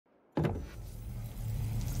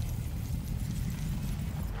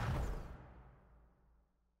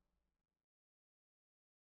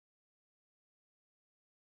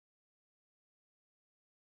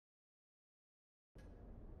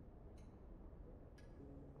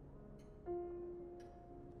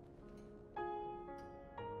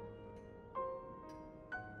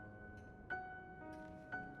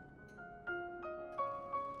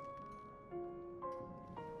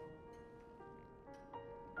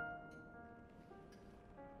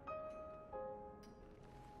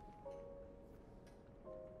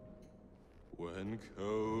when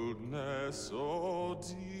coldness or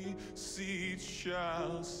deceit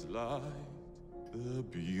shall slide, the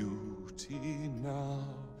beauty now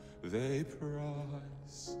they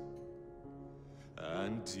prize,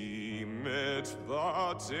 and deem it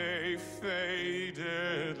but a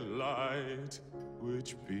faded light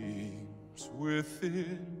which beams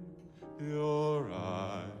within your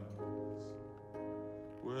eyes.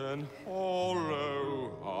 When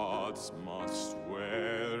hollow hearts must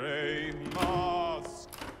wear a mask.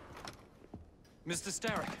 Mr.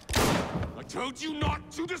 Starrick! I told you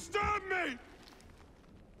not to disturb me!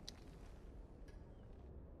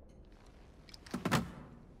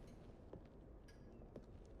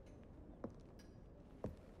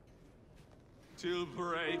 Till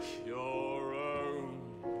break your own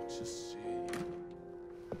to see.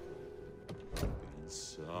 In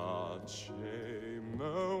such a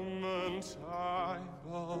moment I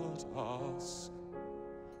but ask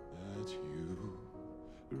that you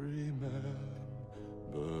remember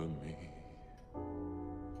me.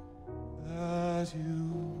 That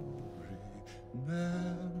you remember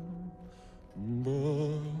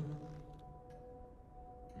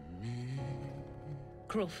me.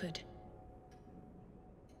 Crawford.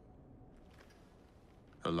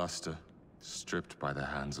 Her luster stripped by the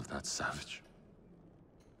hands of that savage.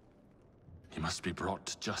 He must be brought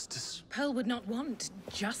to justice. Pearl would not want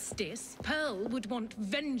justice. Pearl would want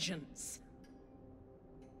vengeance.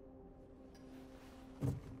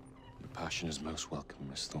 Your passion is most welcome,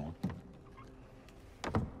 Miss Thorne.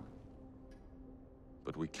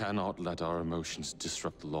 But we cannot let our emotions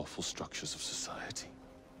disrupt the lawful structures of society.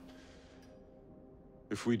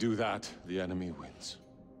 If we do that, the enemy wins.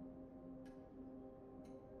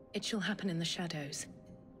 It shall happen in the shadows.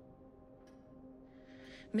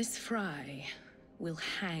 Miss Fry will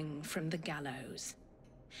hang from the gallows,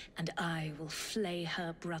 and I will flay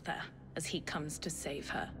her brother as he comes to save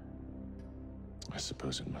her. I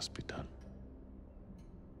suppose it must be done.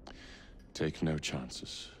 Take no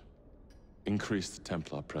chances. Increase the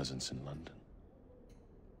Templar presence in London.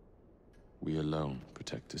 We alone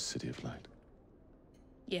protect this city of light.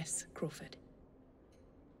 Yes, Crawford.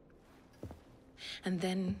 And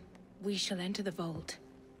then we shall enter the vault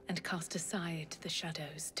and cast aside the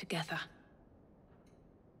shadows together.